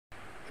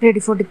Ready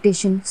for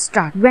dictation,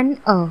 start. When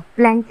a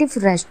plaintiff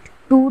rushed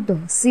to the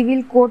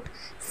civil court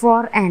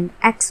for an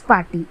ex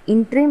parte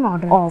interim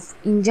order of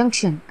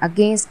injunction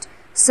against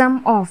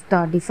some of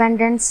the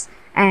defendants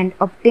and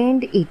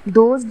obtained it,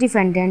 those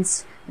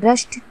defendants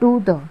rushed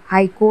to the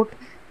High Court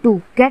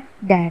to get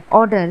that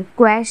order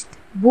quashed.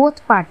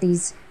 Both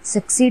parties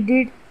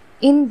succeeded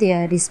in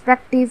their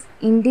respective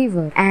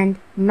endeavor, and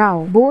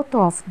now both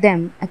of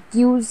them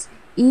accuse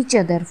each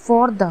other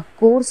for the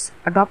course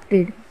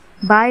adopted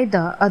by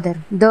the other.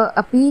 The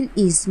appeal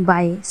is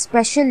by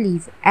special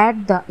leave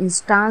at the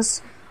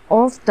instance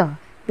of the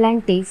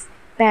plaintiff.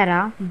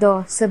 Para.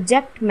 The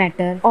subject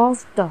matter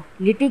of the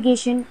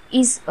litigation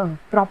is a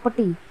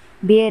property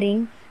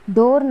bearing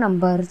door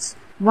numbers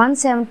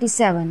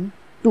 177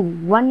 to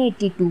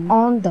 182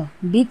 on the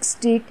Big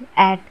Street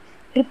at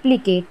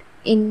Triplicate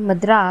in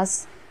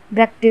Madras,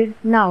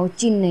 now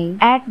Chennai.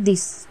 At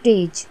this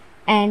stage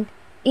and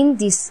in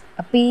this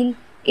appeal,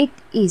 it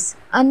is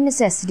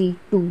unnecessary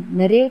to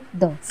narrate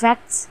the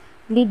facts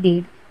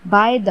pleaded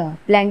by the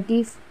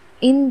plaintiff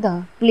in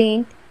the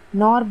plaint,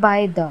 nor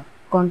by the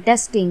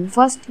contesting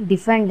first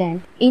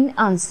defendant in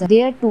answer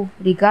thereto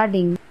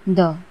regarding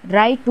the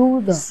right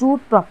to the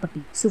suit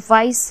property.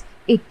 Suffice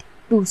it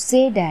to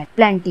say that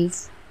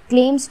plaintiff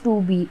claims to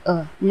be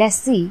a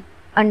lessee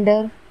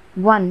under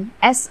 1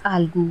 S.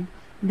 Algu,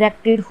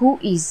 who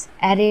is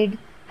arrayed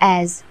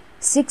as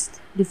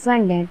sixth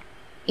defendant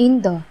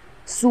in the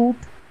suit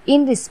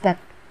in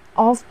respect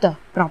of the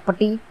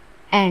property,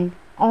 and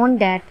on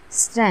that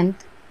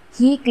strength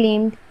he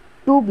claimed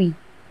to be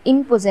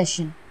in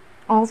possession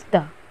of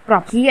the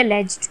property. He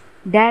alleged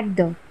that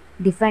the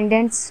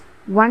defendants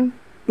 1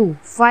 to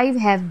 5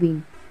 have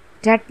been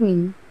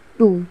threatening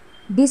to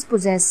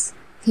dispossess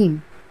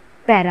him.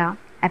 Para.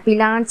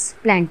 Appellant's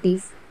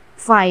plaintiff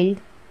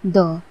filed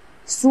the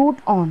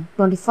suit on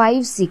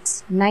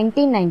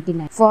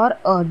 25/6/1999 for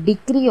a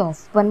decree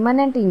of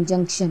permanent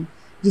injunction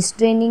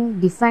restraining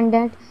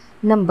defendant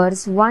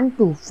numbers 1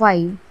 to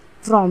 5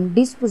 from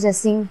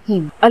dispossessing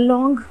him.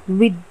 Along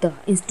with the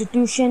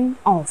institution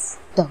of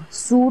the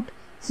suit,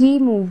 he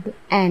moved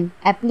an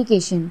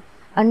application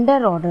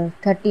under Order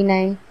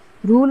 39,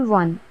 Rule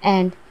 1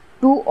 and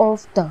 2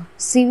 of the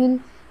Civil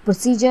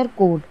Procedure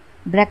Code,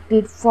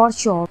 for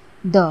short,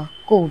 the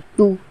code,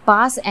 to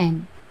pass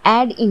an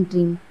ad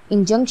interim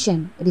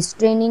injunction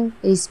restraining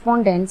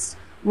respondents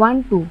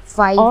 1 to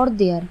 5 or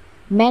their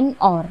men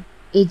or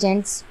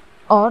agents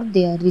or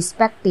their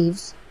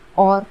respectives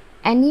or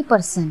any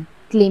person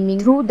claiming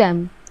through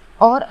them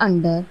or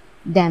under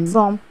them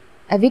from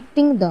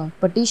evicting the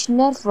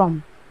petitioner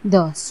from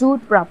the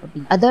sued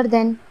property other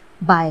than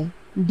by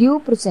due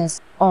process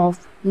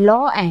of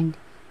law, and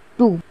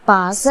to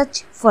pass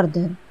such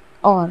further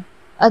or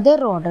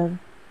other order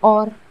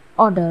or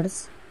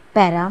orders.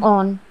 Para.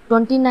 On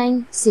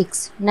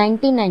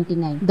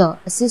 29/6/1999, the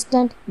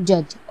Assistant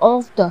Judge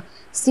of the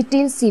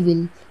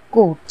Civil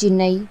Court,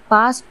 Chennai,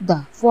 passed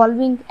the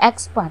following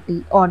ex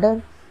parte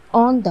order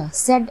on the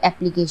said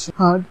application.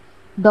 Heard.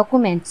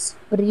 Documents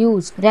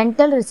perused.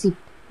 Rental receipt,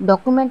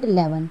 document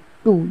 11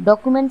 to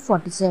document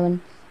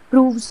 47,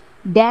 proves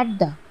that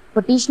the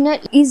petitioner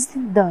is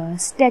the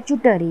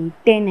statutory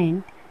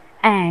tenant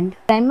and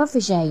prima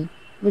facie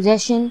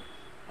possession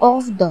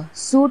of the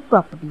sued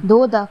property,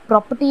 though the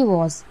property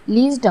was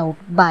leased out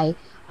by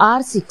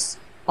R6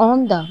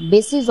 on the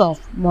basis of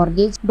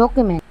mortgage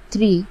document.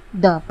 3.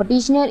 The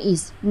petitioner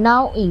is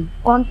now in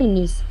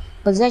continuous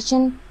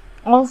possession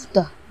of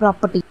the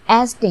property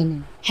as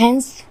tenant.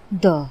 Hence,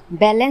 the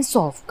balance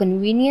of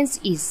convenience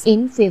is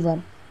in favor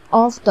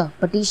of the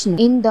petitioner.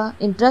 In the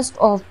interest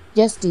of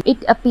justice, it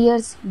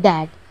appears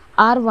that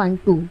R1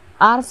 to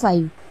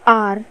R5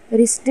 are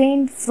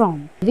restrained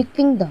from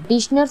evicting the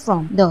petitioner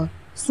from the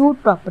sued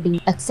property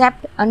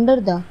except under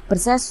the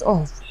process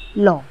of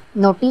law.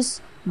 Notice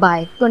by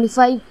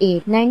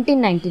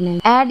 25/8/1999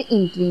 ad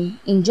interim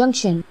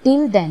injunction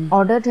till then.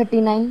 Order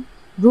 39,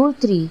 Rule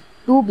 3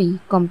 to be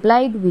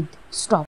complied with. Stop.